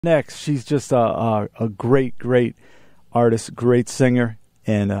Next, she's just a great, great artist, great singer,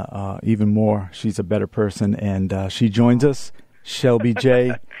 and even more, she's a better person. And she joins us, Shelby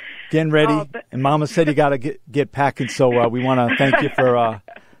J. Getting ready. And Mama said you got to get packing, so we want to thank you for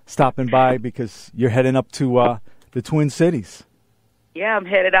stopping by because you're heading up to the Twin Cities. Yeah, I'm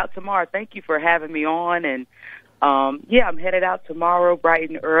headed out tomorrow. Thank you for having me on. And, I'm headed out tomorrow bright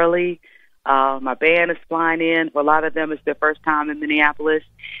and early. My band is flying in. For a lot of them, it's their first time in Minneapolis.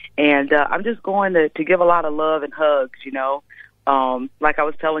 And I'm just going to give a lot of love and hugs, you know. Like I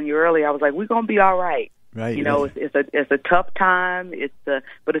was telling you earlier, I was like, we're going to be all right. Right. You know, it's a tough time,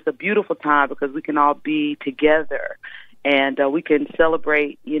 but it's a beautiful time because we can all be together and we can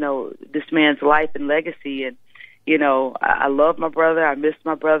celebrate, you know, this man's life and legacy. And, you know, I love my brother. I miss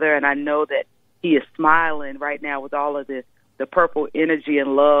my brother. And I know that he is smiling right now with all of the purple energy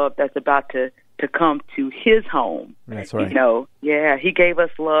and love that's about to come to his home. That's right. You know, yeah, he gave us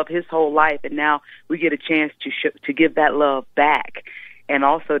love his whole life, and now we get a chance to give that love back, and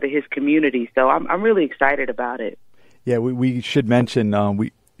also to his community. So I'm really excited about it. Yeah, we should mention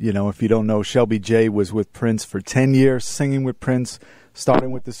if you don't know, Shelby J was with Prince for 10 years, singing with Prince,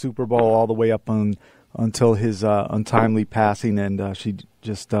 starting with the Super Bowl all the way up until his untimely passing, and she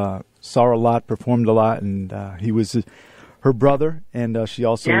just saw a lot, performed a lot, and he was her brother, and she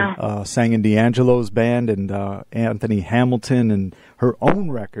also sang in D'Angelo's band and Anthony Hamilton, and her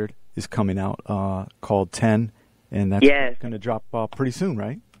own record is coming out called 10, and that's going to drop pretty soon,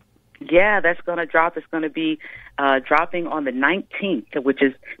 right? Yeah, that's going to drop. It's going to be dropping on the 19th, which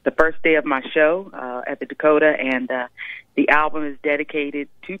is the first day of my show at the Dakota, and the album is dedicated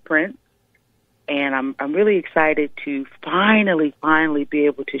to Prince, and I'm really excited to finally be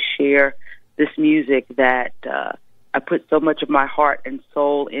able to share this music that I put so much of my heart and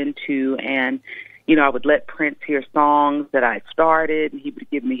soul into, and, you know, I would let Prince hear songs that I started, and he would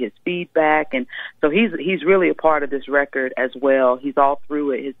give me his feedback, and so he's really a part of this record as well. He's all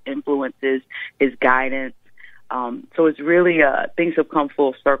through it, his influences, his guidance. So it's really, things have come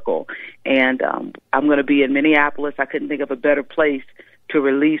full circle, and I'm going to be in Minneapolis. I couldn't think of a better place to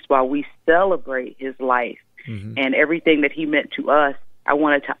release while we celebrate his life and everything that he meant to us. I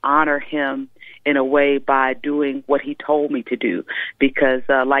wanted to honor him in a way by doing what he told me to do, because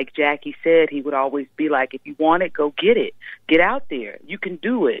like Jackie said, he would always be like, if you want it, go get it. Get out there. You can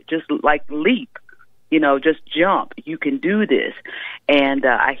do it. Just like leap, you know, just jump. You can do this. And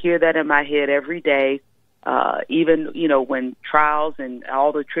I hear that in my head every day, even, you know, when trials and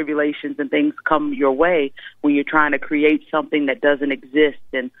all the tribulations and things come your way, when you're trying to create something that doesn't exist,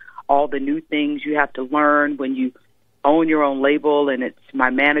 and all the new things you have to learn when you own your own label, and it's my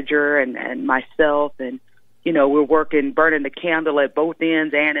manager and myself, and, you know, we're working, burning the candle at both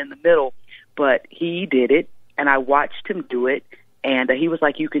ends and in the middle, but he did it, and I watched him do it, and he was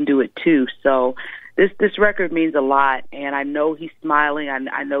like, you can do it too. So this record means a lot, and I know he's smiling.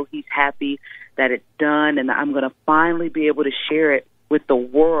 I know he's happy that it's done, and I'm going to finally be able to share it with the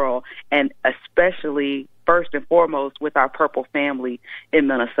world, and especially, first and foremost, with our Purple family in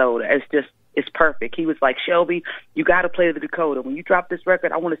Minnesota. It's perfect. He was like, Shelby, you got to play the Dakota. When you drop this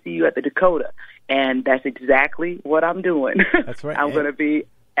record, I want to see you at the Dakota. And that's exactly what I'm doing. That's right. I'm going to be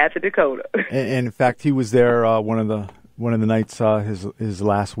at the Dakota. And in fact, he was there one of the nights his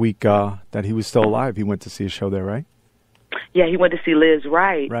last week that he was still alive. He went to see a show there, right? Yeah, he went to see Liz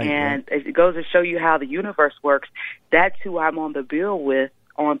Wright. And right. It goes to show you how the universe works. That's who I'm on the bill with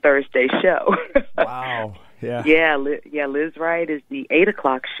on Thursday's show. Wow. Yeah. Yeah, Liz Wright is the 8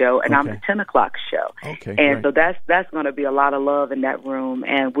 o'clock show, and I'm the 10 o'clock show. Okay. And great. so that's going to be a lot of love in that room,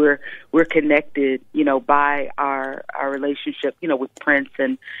 and we're connected, you know, by our relationship, you know, with Prince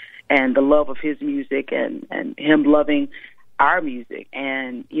and the love of his music and him loving our music.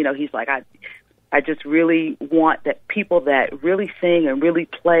 And, you know, he's like, I just really want that people that really sing and really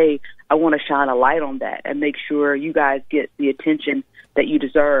play, I want to shine a light on that and make sure you guys get the attention that you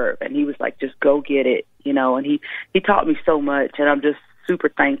deserve. And he was like, just go get it, you know, and he taught me so much, and I'm just super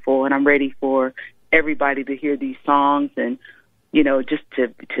thankful, and I'm ready for everybody to hear these songs, and, you know, just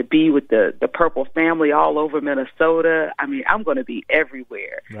to be with the Purple family all over Minnesota. I mean, I'm going to be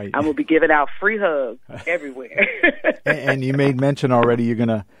everywhere. Right. I'm going to be giving out free hugs everywhere. And you made mention already, you're going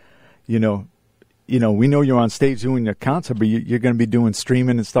to, you know, we know you're on stage doing your concert, but you're going to be doing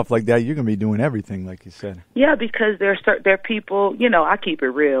streaming and stuff like that. You're going to be doing everything, like you said. Yeah, because there are people, you know, I keep it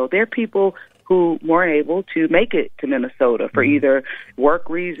real. There are people who weren't able to make it to Minnesota for either work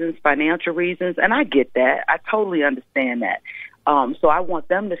reasons, financial reasons, and I get that. I totally understand that. So I want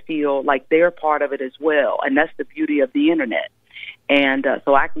them to feel like they're part of it as well, and that's the beauty of the Internet. And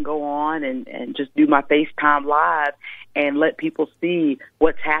so I can go on and just do my FaceTime live and let people see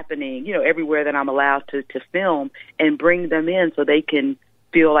what's happening, everywhere that I'm allowed to film, and bring them in so they can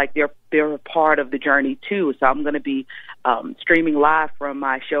feel like they're a part of the journey too. So I'm going to be streaming live from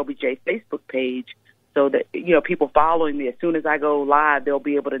my Shelby J Facebook page, so that people following me, as soon as I go live, they'll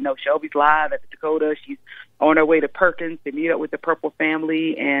be able to know Shelby's live at the Dakota. She's on her way to Perkins to meet up with the Purple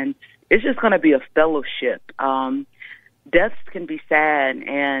family, and it's just going to be a fellowship. Deaths can be sad,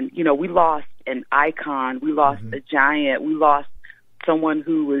 and we lost an icon, we lost a giant, we lost someone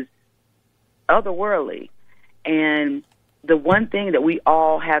who was otherworldly, and the one thing that we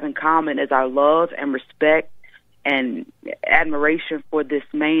all have in common is our love and respect and admiration for this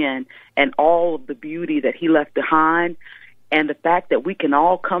man and all of the beauty that he left behind, and the fact that we can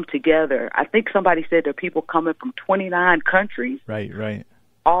all come together. I think somebody said there are people coming from 29 countries. Right.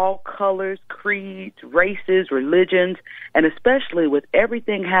 All colors, creeds, races, religions, and especially with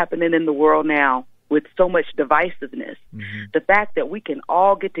everything happening in the world now with so much divisiveness, the fact that we can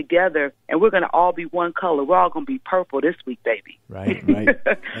all get together and we're going to all be one color. We're all going to be purple this week, baby. Right.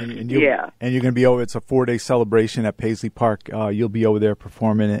 And you're going to be over. It's a 4-day celebration at Paisley Park. You'll be over there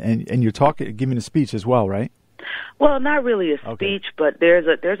performing, and you're giving a speech as well, right? Well, not really a speech, but there's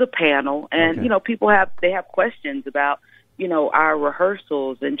a panel, and people have questions about our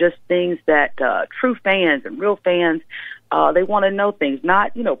rehearsals and just things that true fans and real fans, they want to know things,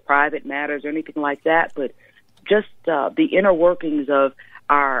 not, private matters or anything like that, but just the inner workings of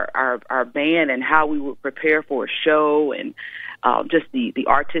our band and how we would prepare for a show, and just the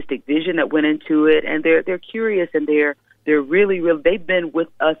artistic vision that went into it. And they're curious, and they're really, they've been with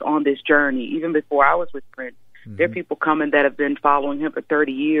us on this journey even before I was with Prince. There are people coming that have been following him for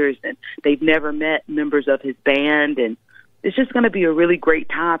 30 years, and they've never met members of his band, and it's just going to be a really great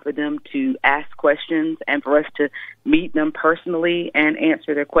time for them to ask questions and for us to meet them personally and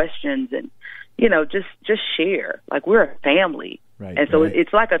answer their questions, and just share. Like, we're a family. Right, and so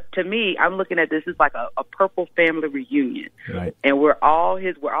it's like to me, I'm looking at this as like a Purple family reunion. Right. And we're all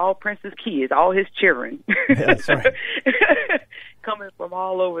Prince's kids, all his children. That's right. Coming from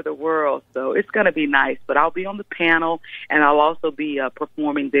all over the world. So it's going to be nice. But I'll be on the panel, and I'll also be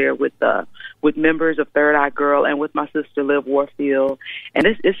performing there with members of Third Eye Girl and with my sister Liv Warfield. And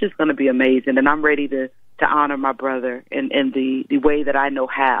it's just going to be amazing. And I'm ready to honor my brother in the way that I know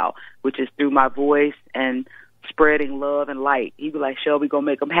how, which is through my voice and spreading love and light. He'd be like, Shelby, gonna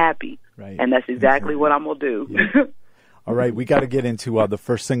make them happy. Right. And that's exactly what I'm going to do. Yeah. All right, we got to get into the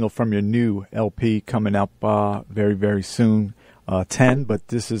first single from your new LP coming up very, very soon, 10, but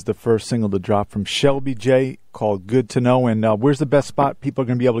this is the first single to drop from Shelby J called Good to Know. And where's the best spot people are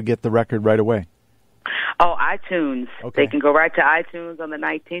going to be able to get the record right away? Oh, iTunes. Okay. They can go right to iTunes on the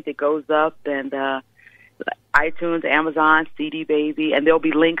 19th. It goes up, and iTunes, Amazon, CD Baby, and there'll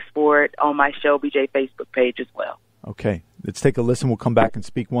be links for it on my Shelby J Facebook page as well. Okay, let's take a listen. We'll come back and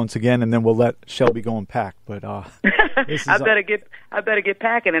speak once again, and then we'll let Shelby go and pack. But I better get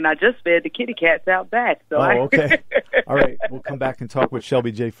packing, and I just fed the kitty cats out back. So okay. All right, we'll come back and talk with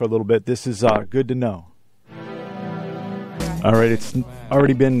Shelby J for a little bit. This is Good to Know. All right, it's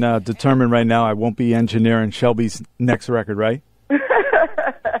already been determined right now. I won't be engineering Shelby's next record, right?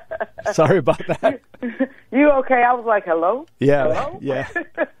 Sorry about that. You okay? I was like, hello? Yeah, hello? Yeah.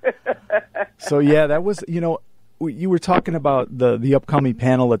 So, yeah, that was, you were talking about the upcoming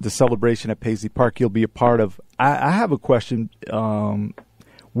panel at the celebration at Paisley Park you'll be a part of. I have a question.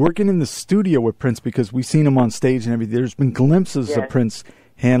 Working in the studio with Prince, because we've seen him on stage and everything, there's been glimpses of Prince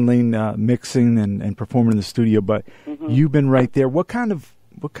handling, mixing, and performing in the studio, but you've been right there. What kind of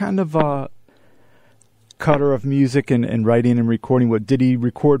cutter of music and writing and recording? What did he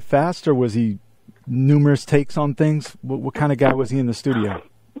record fast, or was he numerous takes on things? What kind of guy was he in the studio?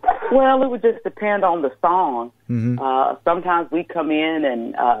 Well, it would just depend on the song. Sometimes we come in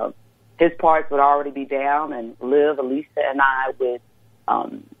and his parts would already be down, and Liv, Elisa, and I would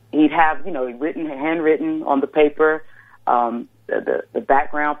he'd have handwritten on the paper the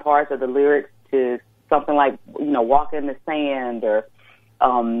background parts of the lyrics to something like Walk in the Sand or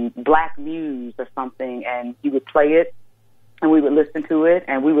Black Muse or something, and he would play it, and we would listen to it,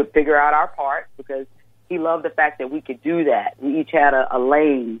 and we would figure out our parts, because he loved the fact that we could do that. We each had a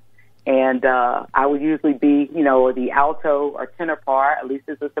lane, and I would usually be, the alto or tenor part, at least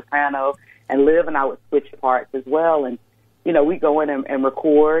as a soprano, and Liv and I would switch parts as well, and we go in and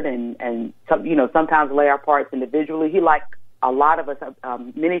record, and sometimes lay our parts individually. He liked a lot of us,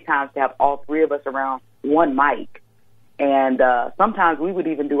 many times, to have all three of us around one mic. And sometimes we would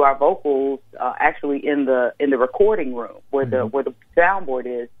even do our vocals actually in the recording room where the soundboard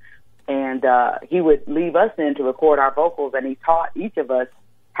is. and he would leave us in to record our vocals, and he taught each of us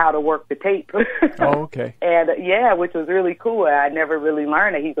how to work the tape. Oh, okay. And which was really cool. I never really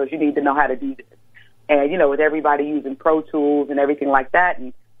learned it. He goes, you need to know how to do this. And, with everybody using Pro Tools and everything like that,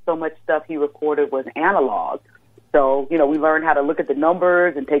 and so much stuff he recorded was analog. So, we learned how to look at the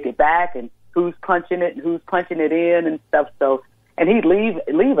numbers and take it back and who's punching it and who's punching it in and stuff. So, and he'd leave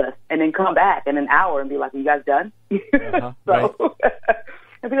us and then come back in an hour and be like, you guys done? Uh-huh, so, right.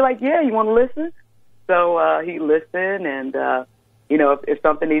 and be like, yeah, you want to listen? So he'd listen, and, if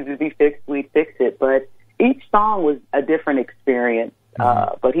something needed to be fixed, we'd fix it. But each song was a different experience.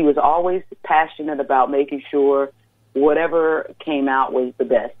 But he was always passionate about making sure whatever came out was the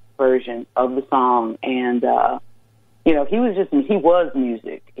best version of the song. And, he was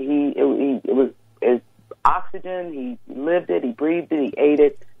music. It was his oxygen. He lived it. He breathed it. He ate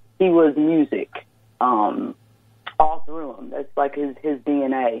it. He was music, all through him. That's like his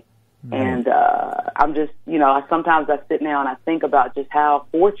DNA. Mm-hmm. And, I'm just, sometimes I sit now and I think about just how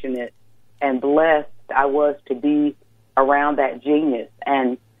fortunate and blessed I was to be around that genius.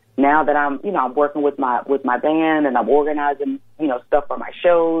 And now that I'm working with my band, and I'm organizing, stuff for my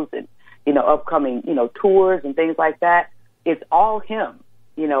shows and, upcoming, tours and things like that, it's all him.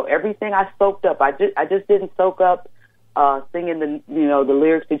 Everything I soaked up, I just didn't soak up, singing the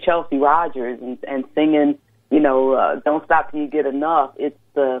lyrics to Chelsea Rogers and singing, Don't Stop Till You Get Enough. It's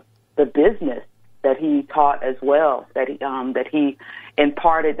the business that he taught as well, that he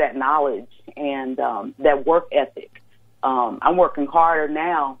imparted that knowledge and, that work ethic. I'm working harder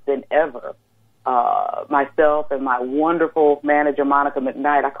now than ever. Myself and my wonderful manager, Monica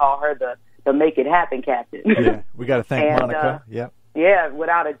McKnight, I call her the Make It Happen captain. Yeah, we got to thank Monica. Yeah,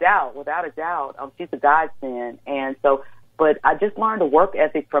 without a doubt. She's a godsend. And so, but I just learned a work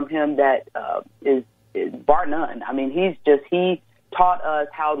ethic from him that is bar none. I mean, he taught us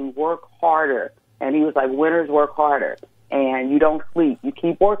how to work harder. And he was like, winners work harder. And you don't sleep. You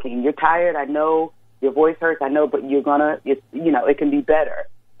keep working. You're tired, I know. Your voice hurts, I know, but it can be better.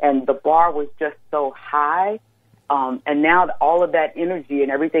 And the bar was just so high. And now all of that energy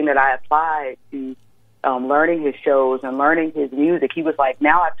and everything that I applied to learning his shows and learning his music, he was like,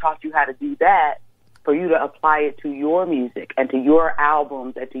 now I've taught you how to do that for you to apply it to your music and to your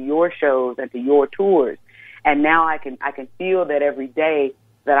albums and to your shows and to your tours. And now I can feel that every day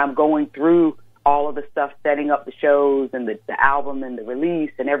that I'm going through all of the stuff, setting up the shows and the album and the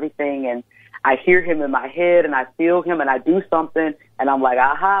release and everything. And I hear him in my head and I feel him and I do something and I'm like,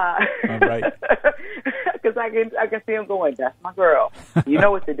 aha. All right. Because I can see him going, that's my girl. You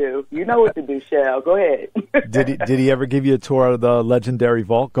know what to do. You know what to do, Shell. Go ahead. Did he ever give you a tour of the legendary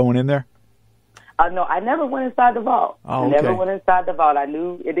vault going in there? No, I never went inside the vault. Oh, okay. I never went inside the vault. I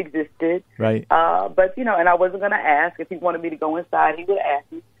knew it existed. Right. But, and I wasn't going to ask. If he wanted me to go inside, he would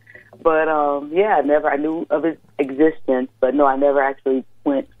ask me. But, I knew of its existence. But, no, I never actually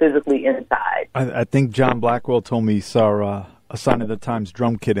went physically inside. I think John Blackwell told me he saw a Sign of the Times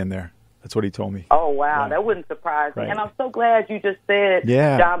drum kit in there. That's what he told me. Oh, wow. Right. That wouldn't surprise me. Right. And I'm so glad you just said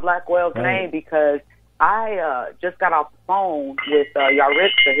John Blackwell's name, because I just got off the phone with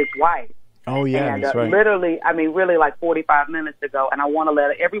Yaritza, his wife. Oh, yeah, and that's right. really like 45 minutes ago. And I want to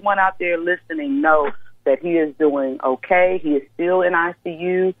let everyone out there listening know that he is doing okay. He is still in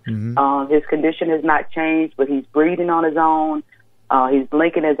ICU. Mm-hmm. His condition has not changed, but he's breathing on his own. He's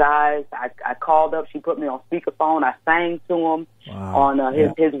blinking his eyes. I called up. She put me on speakerphone. I sang to him on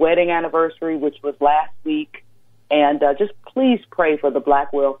his wedding anniversary, which was last week. And just please pray for the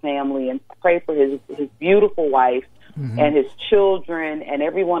Blackwell family and pray for his beautiful wife. Mm-hmm. And his children and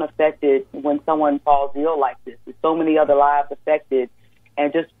everyone affected when someone falls ill like this. There's so many other lives affected.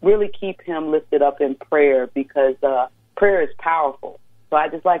 And just really keep him lifted up in prayer, because prayer is powerful. So I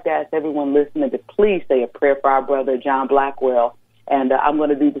just like to ask everyone listening to please say a prayer for our brother, John Blackwell. And I'm going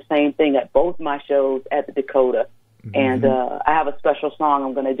to do the same thing at both my shows at the Dakota. Mm-hmm. And I have a special song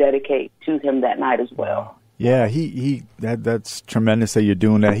I'm going to dedicate to him that night as well. Yeah, that's tremendous that you're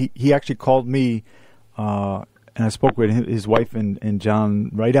doing that. He actually called me, and I spoke with his wife and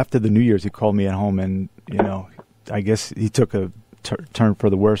John right after the New Year's. He called me at home, and I guess he took a turn for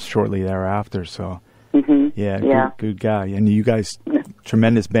the worse shortly thereafter. So, good guy. And you guys,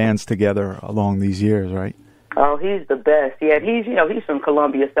 tremendous bands together along these years, right? Oh, he's the best. Yeah, he's from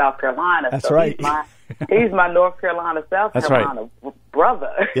Columbia, South Carolina. That's so right. He's my North Carolina, South Carolina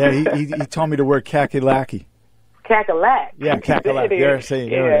brother. Yeah, he told me to wear khaki-lacky. Cackalack. Yeah, Cackalack. They're saying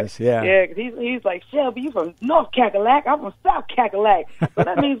there it is. Yeah. Yeah, because he's like, Shelby, you from North Cackalack? I'm from South Cackalack. So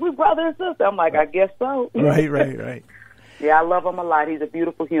that means we're brother and sister. I'm like, I guess so. Right. Yeah, I love him a lot. He's a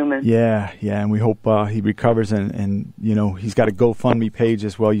beautiful human. Yeah, and we hope he recovers. And he's got a GoFundMe page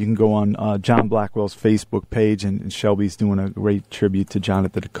as well. You can go on John Blackwell's Facebook page, and Shelby's doing a great tribute to John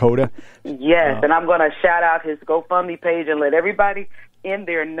at the Dakota. Yes, and I'm going to shout out his GoFundMe page and let everybody in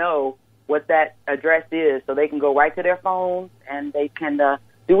there know what that address is, so they can go right to their phones and they can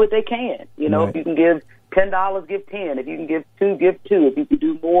do what they can. Right. If you can give $10, give 10. If you can give 2, give 2. If you can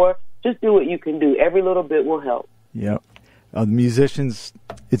do more, just do what you can do. Every little bit will help. Yep. The musicians,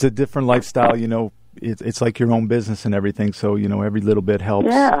 it's a different lifestyle, it's like your own business and everything, so, every little bit helps.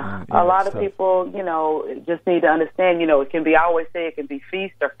 Yeah, a lot of people, just need to understand, it can be, I always say it can be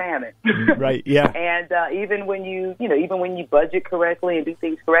feast or famine. Right, yeah. And even when you budget correctly and do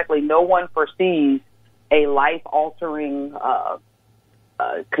things correctly, no one foresees a life-altering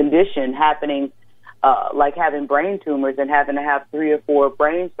condition happening, like having brain tumors and having to have 3 or 4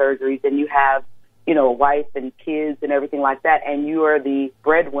 brain surgeries, and you have a wife and kids and everything like that, and you are the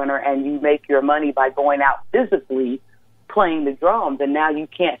breadwinner and you make your money by going out physically playing the drums, and now you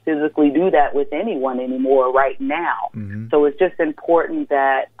can't physically do that with anyone anymore right now. Mm-hmm. So it's just important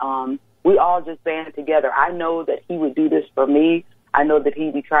that we all just band together. I know that he would do this for me. I know that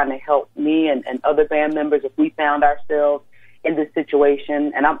he'd be trying to help me and other band members if we found ourselves in this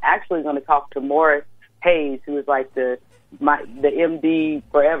situation. And I'm actually going to talk to Morris Hayes, who is like the MD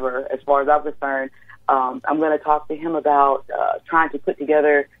forever, as far as I'm concerned. I'm going to talk to him about trying to put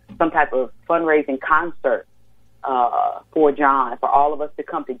together some type of fundraising concert for John, for all of us to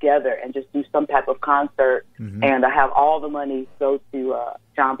come together and just do some type of concert, mm-hmm. and have all the money go to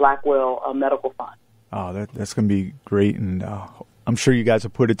John Blackwell Medical Fund. Oh, that's going to be great, and I'm sure you guys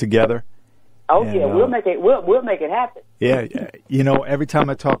will put it together. Oh, and, yeah, we'll make it. We'll make it happen. Yeah, every time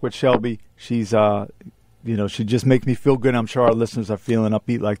I talk with Shelby, she's she just makes me feel good. I'm sure our listeners are feeling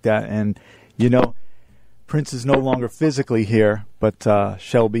upbeat like that. And, Prince is no longer physically here, but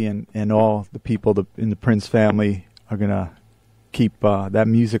Shelby and all the people in the Prince family are going to keep that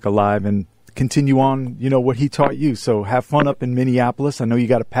music alive and continue on, what he taught you. So have fun up in Minneapolis. I know you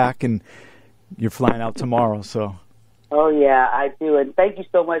got to pack and you're flying out tomorrow. So. Oh, yeah, I do. And thank you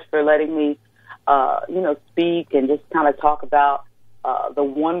so much for letting me, speak and just kind of talk about the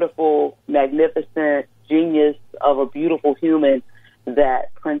wonderful, magnificent genius of a beautiful human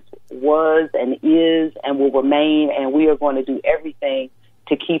that Prince was and is and will remain, and we are going to do everything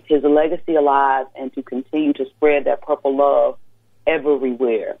to keep his legacy alive and to continue to spread that purple love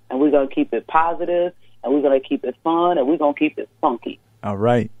everywhere. And we're going to keep it positive, and we're going to keep it fun, and we're going to keep it funky. All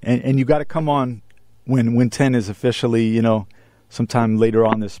right. And you got to come on when 10 is officially, sometime later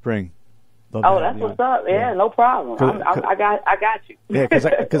on this spring. That's what's up. Yeah, no problem. I got you. Yeah, because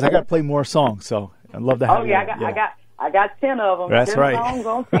I got to play more songs, so I'd love to have you. I got 10 of them. That's 10 right. songs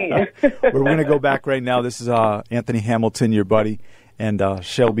on 10. We're going to go back right now. This is Anthony Hamilton, your buddy, and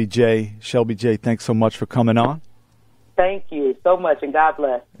Shelby J. Shelby J, thanks so much for coming on. Thank you so much, and God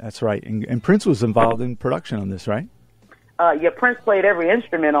bless. That's right. And Prince was involved in production on this, right? Prince played every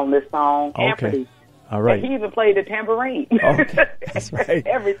instrument on this song. Okay. Anthony. All right. And he even played the tambourine. Okay. That's right.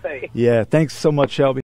 Everything. Yeah. Thanks so much, Shelby.